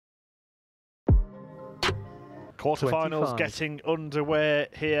Quarterfinals getting underway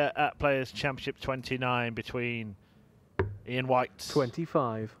here at Players Championship 29 between Ian White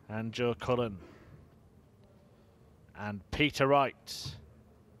 25 and Joe Cullen, and Peter Wright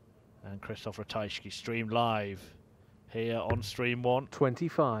and Krzysztof Ratajski, streamed live here on Stream 1.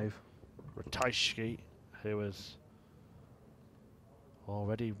 25 Ratajski, who has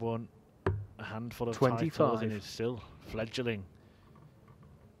already won a handful of 25 titles in his still fledgling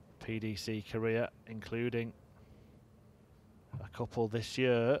PDC career, including a couple this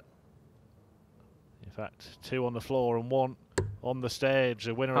year. In fact, 2 on the floor and 1 on the stage.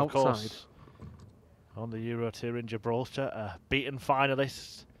 The winner, of course, on the Euro Tour in Gibraltar, a beaten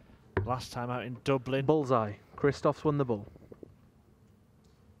finalist last time out in Dublin. Bullseye. Krzysztof's won the bull.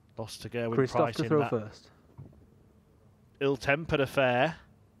 Lost to Gerwin Krzysztof Price to in throw that first. ill-tempered affair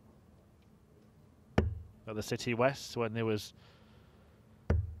at the City West when there was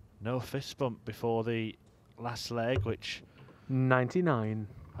no fist bump before the last leg, which 99.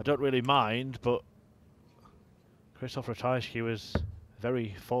 I don't really mind, but Krzysztof Ratajski was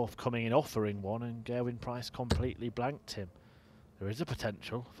very forthcoming in offering one, and Gerwin Price completely blanked him. There is a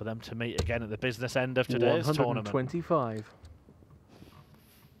potential for them to meet again at the business end of today's tournament. 125.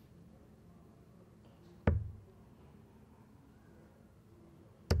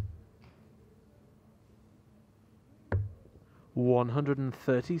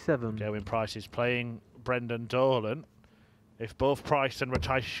 $137. Gerwin Price is playing Brendan Dolan. If both Price and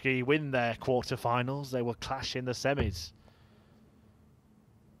Ratajski win their quarterfinals, they will clash in the semis.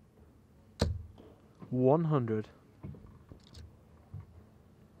 100.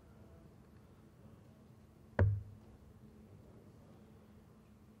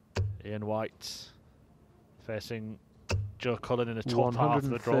 Ian White facing Joe Cullen in the top half of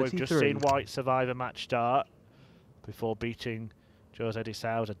the draw. We've just seen White survive a match start before beating Jose de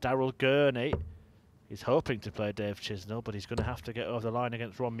Sousa. Daryl Gurney is hoping to play Dave Chisnell, but he's going to have to get over the line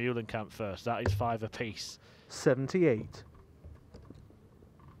against Ron Muhlenkamp first. That is 5 apiece. 78.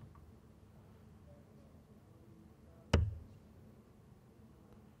 In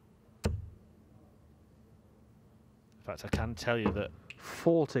fact, I can tell you that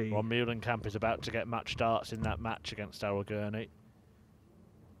 40. Ron Muhlenkamp is about to get match starts in that match against Daryl Gurney.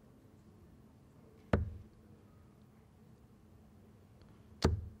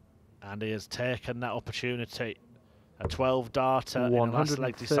 And he has taken that opportunity. A 12-darter in the last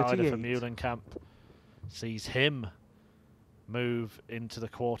leg decider for Muhlenkamp sees him move into the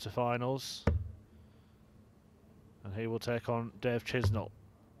quarterfinals. And he will take on Dave Chisnell.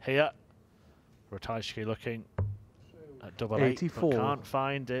 Here, Ratajski looking at double 84. eight, but can't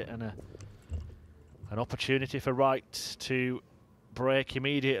find it, and an opportunity for Wright to break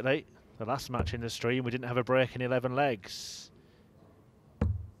immediately. The last match in the stream, we didn't have a break in 11 legs.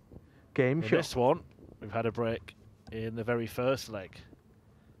 Game shot. In this one, we've had a break in the very first leg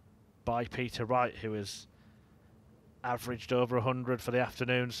by Peter Wright, who has averaged over 100 for the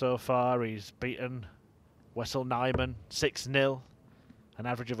afternoon so far. He's beaten Wessel Nyman 6-0, an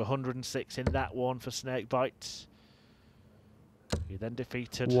average of 106 in that one for Snakebite. He then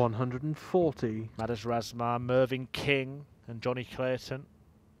defeated 140. Madars Razmar, Mervyn King and Johnny Clayton.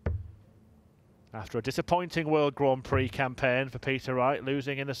 After a disappointing World Grand Prix campaign for Peter Wright,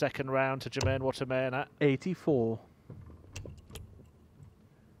 losing in the second round to Jermaine Watermain. 84.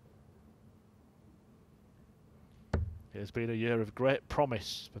 It has been a year of great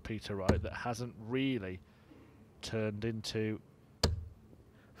promise for Peter Wright that hasn't really turned into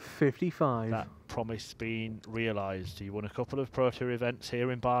 55. that promise being realised. He won a couple of Pro Tour events here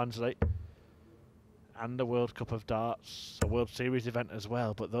in Barnsley and the World Cup of Darts, a World Series event as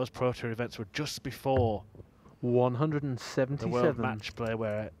well, but those Pro Tour events were just before 177. the World Match Play,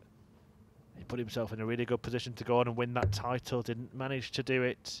 where he put himself in a really good position to go on and win that title. Didn't manage to do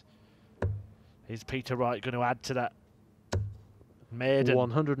it. Is Peter Wright going to add to that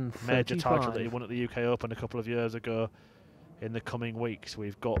maiden major title that he won at the UK Open a couple of years ago in the coming weeks?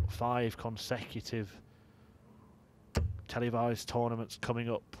 We've got 5 consecutive televised tournaments coming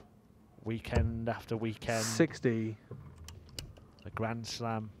up, weekend after weekend. 60. The Grand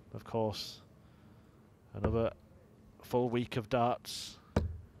Slam, of course. Another full week of darts.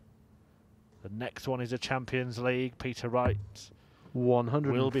 The next one is a Champions League. Peter Wright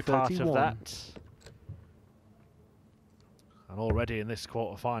 131. will be part of that. And already in this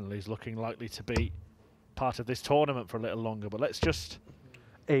quarter-final, he's looking likely to be part of this tournament for a little longer. But let's just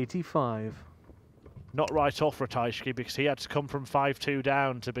 85. not write off Ratajski, because he had to come from 5-2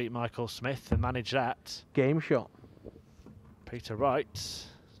 down to beat Michael Smith and manage that. Game shot. Peter Wright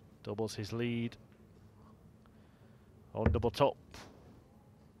doubles his lead on double top.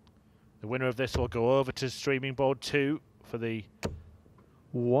 The winner of this will go over to streaming board 2 for the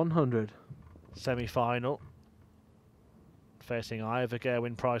 100. semi-final, facing either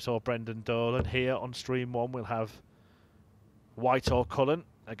Gerwyn Price or Brendan Dolan. Here on stream 1 we'll have Wright or Cullen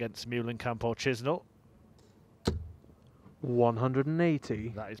against Meulenkamp or Chisnell. 180.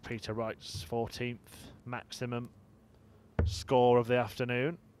 That is Peter Wright's 14th maximum score of the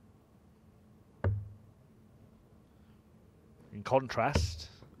afternoon. In contrast,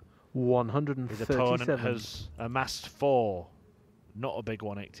 137. his opponent has amassed 4. Not a big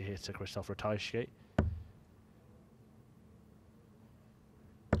 180 hitter, Krzysztof Ratajski.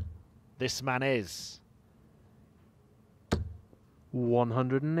 This man is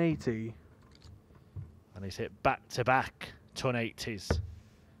 180. and he's hit back-to-back ton 80s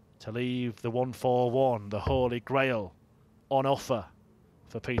to leave the 141, the Holy Grail, on offer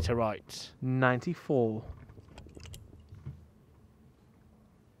for Peter Wright. 94.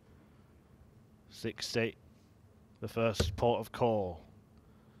 60, the first port of call.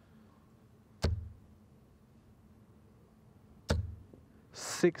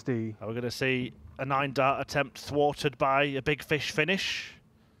 $60. Are we going to see a 9-dart attempt thwarted by a big fish finish?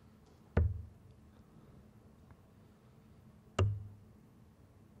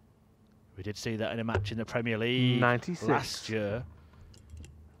 We did see that in a match in the Premier League 96. last year.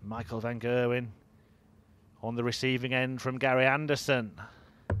 Michael van Gerwen on the receiving end from Gary Anderson.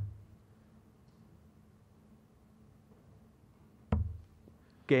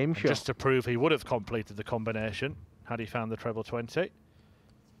 Game And shot. just to prove he would have completed the combination had he found the treble 20.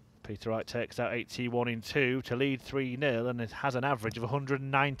 Peter Wright takes out 81 in 2 to lead 3-0, and it has an average of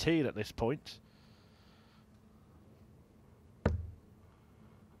 119 at this point.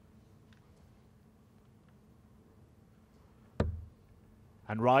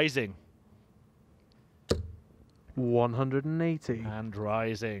 And rising. 180. And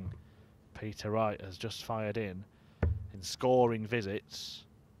rising. Peter Wright has just fired in scoring visits.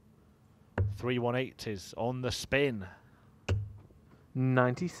 3 180s on the spin.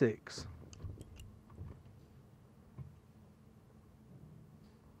 96.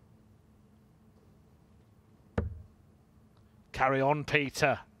 Carry on,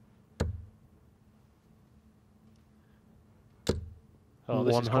 Peter. Oh,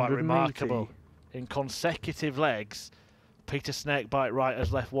 this is quite 180. remarkable. In consecutive legs, Peter Snakebite Wright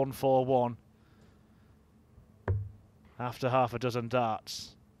has left 141 after half a dozen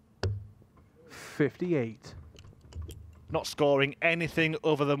darts. 58. Not scoring anything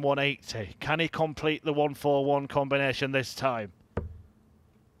other than 180. Can he complete the 141 combination this time?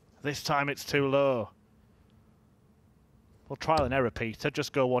 This time it's too low. Well, trial and error, Peter.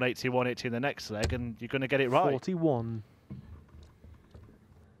 Just go 180, 180 in the next leg and you're going to get it right. 41.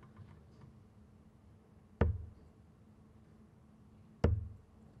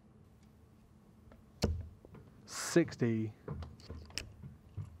 60.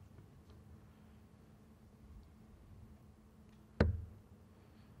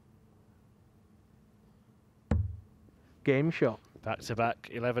 Game shot. Back to back,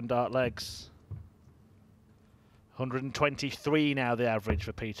 11 dart legs. 123 now the average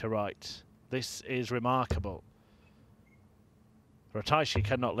for Peter Wright. This is remarkable. Ratajski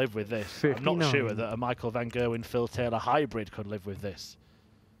cannot live with this. 59. I'm not sure that a Michael van Gerwen Phil Taylor hybrid could live with this.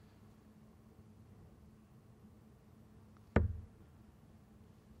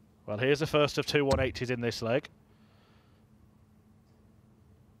 Well, here's the first of 2 180s in this leg.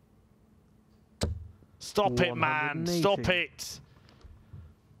 Stop it, man. 180. Stop it.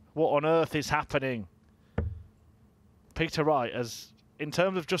 What on earth is happening? Peter Wright, has, in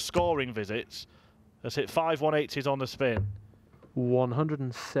terms of just scoring visits, has hit 5 180s on the spin.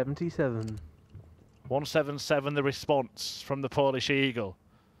 177. 177 the response from the Polish Eagle.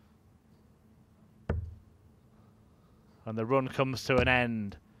 And the run comes to an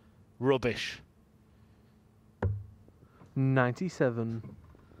end. Rubbish. 97.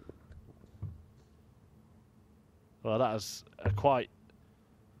 Well, that is a quite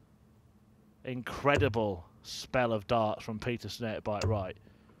incredible spell of darts from Peter Snakebite Wright.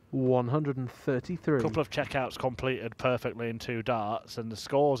 133. A couple of checkouts completed perfectly in 2 darts, and the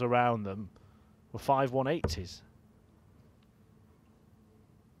scores around them were 5 180s.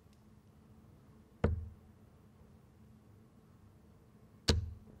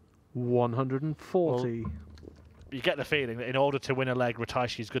 $140. Well, you get the feeling that in order to win a leg,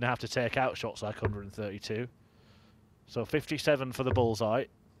 Ratajski's going to have to take out shots like 132. So 57 for the bullseye.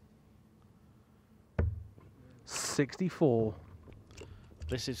 64.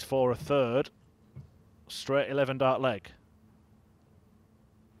 This is for a third. Straight 11 dart leg.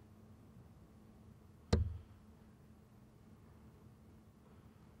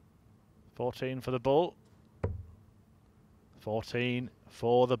 14 for the bull. 14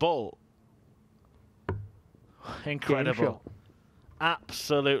 for the bull. Incredible.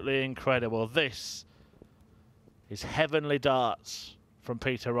 Absolutely incredible. This is heavenly darts from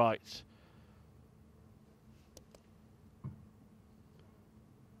Peter Wright.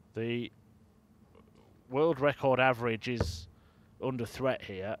 The world record average is under threat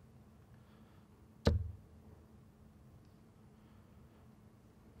here.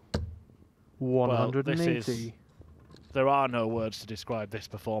 Well, there are no words to describe this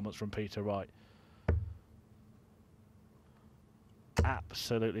performance from Peter Wright.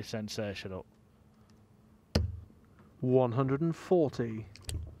 Absolutely sensational. 140.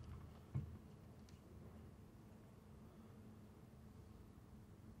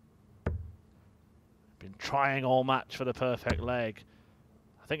 Been trying all match for the perfect leg.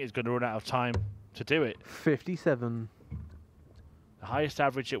 I think he's going to run out of time to do it. 57. The highest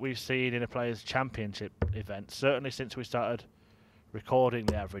average that we've seen in a Players' Championship event, certainly since we started recording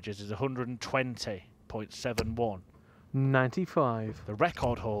the averages, is 120.71. 95. The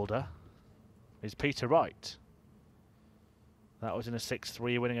record holder is Peter Wright. That was in a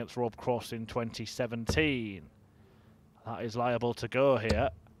 6-3 win against Rob Cross in 2017. That is liable to go here.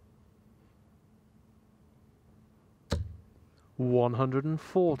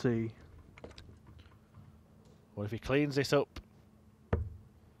 140. Well, if he cleans this up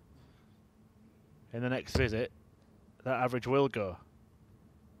in the next visit, that average will go.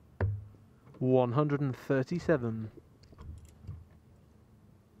 137.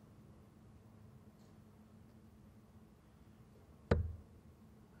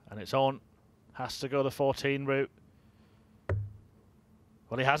 And it's on. Has to go the 14 route.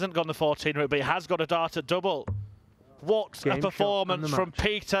 Well, he hasn't gone the 14 route, but he has got a dart at double. What a performance from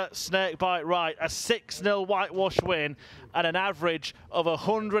Peter Snakebite Wright. A 6-0 whitewash win and an average of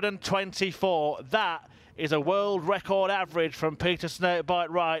 124. That is a world record average from Peter Snakebite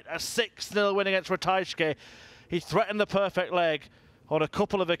Wright. A 6-0 win against Ratajski. He threatened the perfect leg on a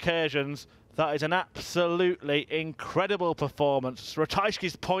couple of occasions. That is an absolutely incredible performance.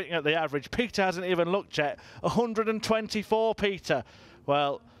 Ratajski's pointing at the average. Peter hasn't even looked yet. 124, Peter.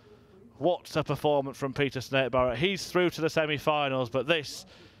 Well, what a performance from Peter Snakebite. He's through to the semi-finals, but this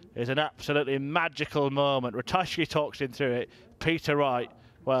is an absolutely magical moment. Ratajski talks him through it. Peter Wright,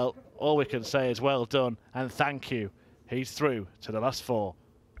 well, all we can say is well done and thank you. He's through to the last four.